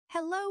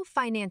Hello,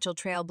 financial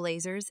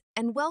trailblazers,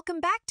 and welcome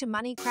back to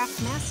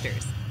Moneycraft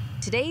Masters.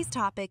 Today's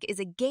topic is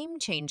a game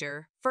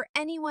changer for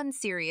anyone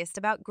serious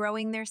about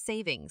growing their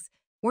savings.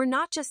 We're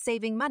not just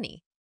saving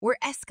money, we're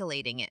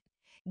escalating it.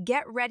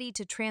 Get ready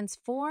to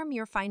transform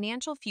your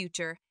financial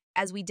future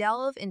as we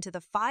delve into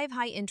the 5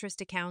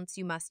 high-interest accounts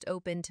you must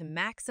open to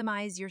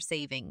maximize your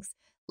savings.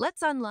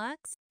 Let's unlock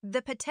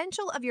the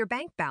potential of your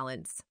bank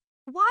balance.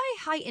 Why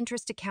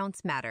high-interest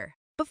accounts matter.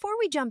 Before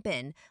we jump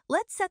in,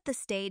 let's set the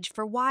stage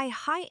for why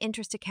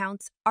high-interest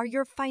accounts are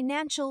your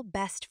financial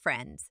best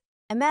friends.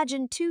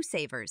 Imagine 2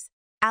 savers,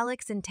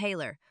 Alex and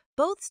Taylor.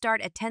 Both start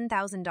at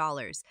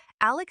 $10,000.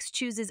 Alex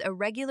chooses a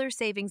regular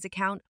savings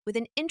account with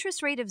an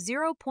interest rate of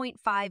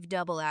 0.5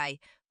 APY,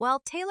 while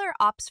Taylor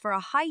opts for a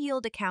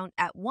high-yield account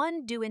at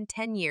 1 due in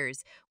 10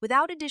 years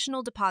without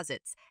additional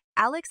deposits.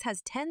 Alex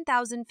has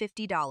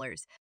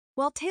 $10,050.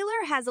 While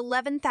Taylor has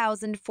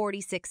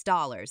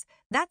 $11,046,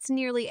 that's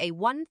nearly a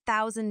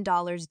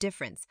 $1,000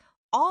 difference,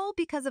 all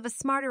because of a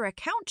smarter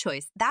account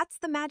choice. That's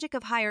the magic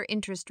of higher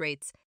interest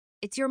rates.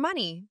 It's your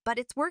money, but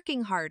it's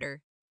working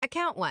harder.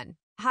 Account 1.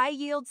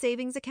 High-yield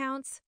savings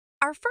accounts.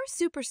 Our first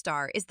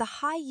superstar is the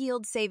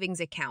high-yield savings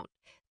account.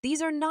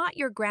 These are not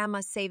your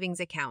grandma's savings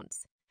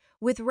accounts.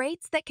 With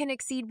rates that can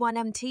exceed 1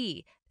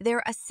 MT,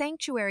 they're a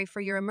sanctuary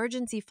for your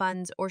emergency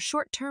funds or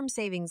short-term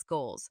savings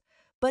goals.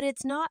 But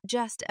it's not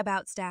just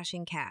about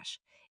stashing cash.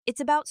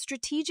 It's about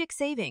strategic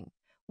saving.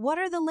 What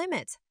are the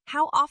limits?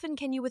 How often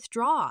can you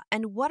withdraw?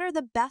 And what are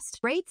the best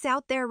rates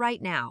out there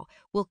right now?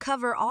 We'll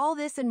cover all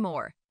this and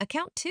more.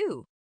 Account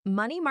 2.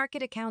 Money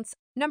market accounts.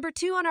 Number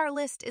 2 on our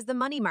list is the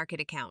money market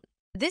account.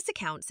 This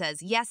account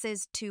says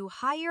yeses to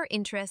higher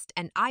interest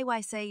and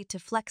APYs to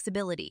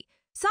flexibility.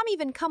 Some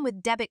even come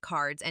with debit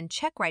cards and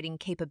check writing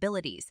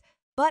capabilities.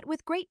 But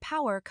with great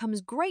power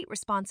comes great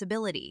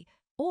responsibility.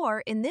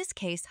 Or, in this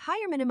case,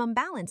 higher minimum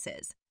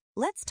balances.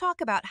 Let's talk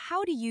about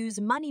how to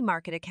use money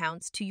market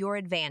accounts to your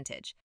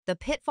advantage, the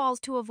pitfalls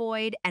to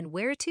avoid, and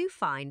where to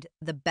find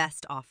the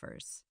best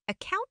offers.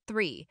 Account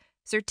 3.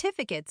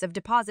 Certificates of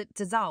deposit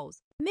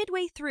dissolves.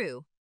 Midway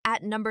through,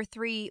 at number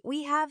 3,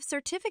 we have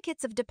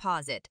certificates of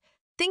deposit.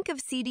 Think of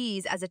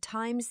CDs as a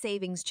time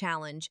savings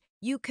challenge.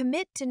 You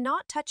commit to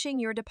not touching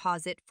your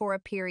deposit for a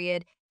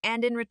period,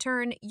 and in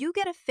return, you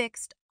get a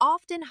fixed,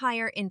 often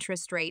higher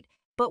interest rate.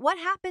 But what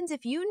happens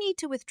if you need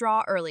to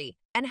withdraw early?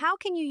 And how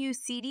can you use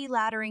CD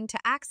laddering to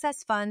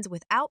access funds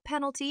without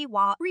penalty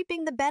while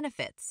reaping the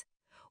benefits?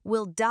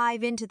 We'll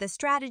dive into the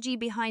strategy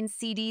behind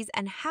CDs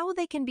and how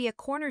they can be a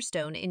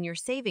cornerstone in your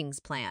savings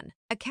plan.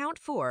 Account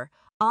 4.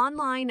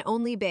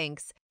 Online-only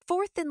banks.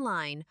 Fourth in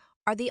line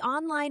are the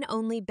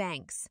online-only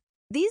banks.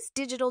 These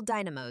digital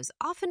dynamos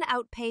often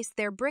outpace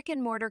their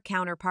brick-and-mortar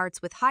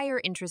counterparts with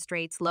higher interest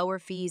rates, lower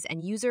fees,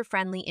 and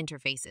user-friendly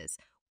interfaces.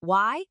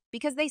 Why?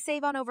 Because they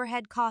save on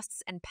overhead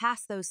costs and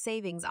pass those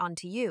savings on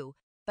to you.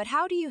 But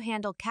how do you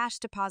handle cash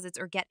deposits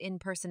or get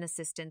in-person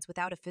assistance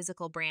without a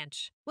physical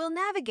branch? We'll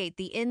navigate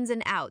the ins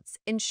and outs,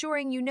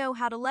 ensuring you know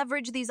how to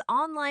leverage these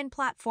online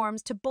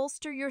platforms to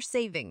bolster your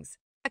savings.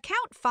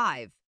 Account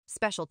 5.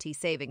 Specialty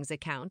savings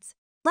accounts.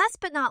 Last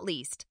but not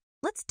least,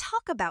 let's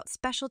talk about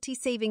specialty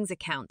savings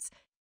accounts.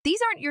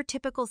 These aren't your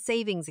typical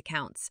savings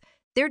accounts.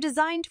 They're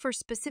designed for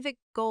specific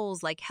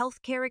goals like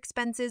healthcare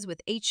expenses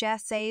with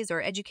HSAs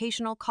or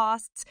educational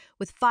costs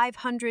with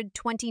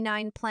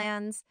 529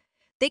 plans.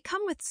 They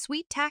come with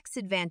sweet tax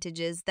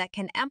advantages that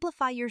can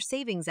amplify your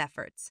savings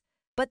efforts.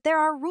 But there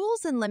are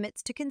rules and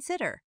limits to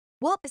consider.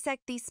 We'll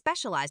dissect these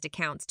specialized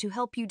accounts to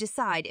help you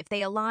decide if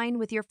they align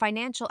with your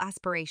financial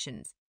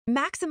aspirations.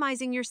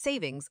 Maximizing your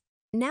savings.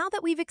 Now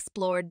that we've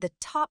explored the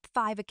top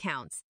 5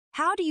 accounts,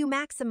 how do you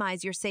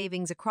maximize your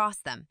savings across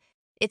them?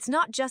 It's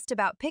not just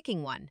about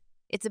picking one.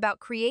 It's about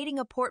creating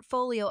a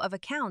portfolio of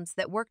accounts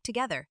that work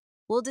together.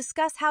 We'll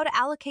discuss how to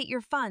allocate your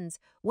funds,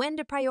 when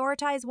to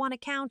prioritize one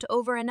account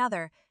over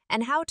another,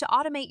 and how to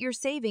automate your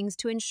savings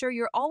to ensure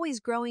you're always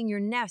growing your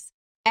nest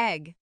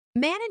egg.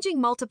 Managing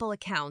multiple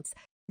accounts.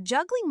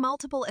 Juggling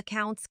multiple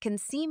accounts can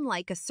seem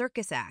like a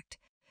circus act.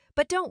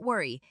 But don't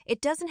worry, it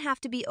doesn't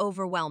have to be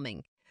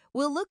overwhelming.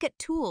 We'll look at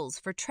tools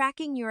for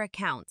tracking your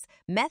accounts,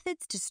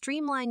 methods to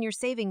streamline your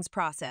savings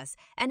process,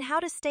 and how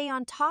to stay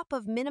on top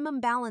of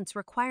minimum balance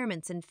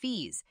requirements and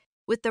fees.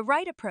 With the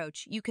right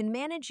approach, you can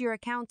manage your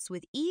accounts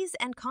with ease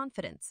and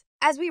confidence.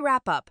 As we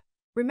wrap up,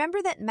 remember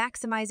that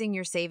maximizing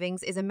your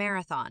savings is a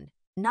marathon,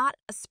 not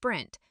a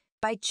sprint.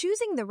 By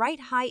choosing the right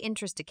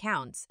high-interest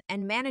accounts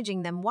and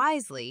managing them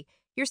wisely,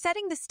 you're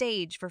setting the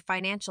stage for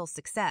financial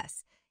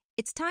success.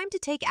 It's time to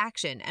take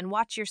action and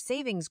watch your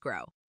savings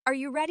grow. Are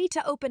you ready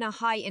to open a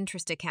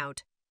high-interest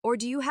account, or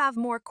do you have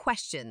more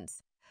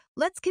questions?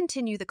 Let's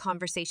continue the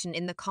conversation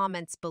in the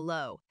comments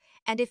below.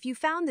 And if you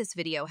found this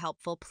video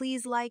helpful,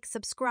 please like,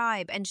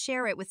 subscribe, and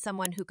share it with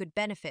someone who could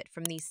benefit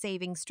from these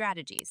saving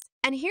strategies.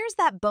 And here's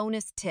that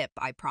bonus tip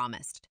I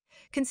promised.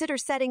 Consider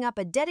setting up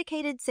a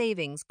dedicated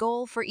savings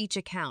goal for each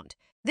account.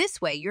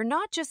 This way, you're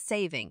not just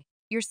saving,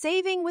 you're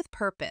saving with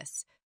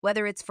purpose.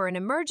 Whether it's for an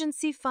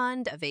emergency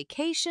fund, a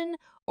vacation,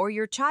 or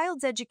your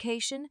child's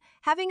education,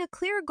 having a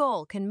clear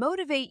goal can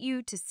motivate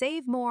you to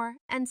save more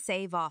and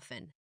save often.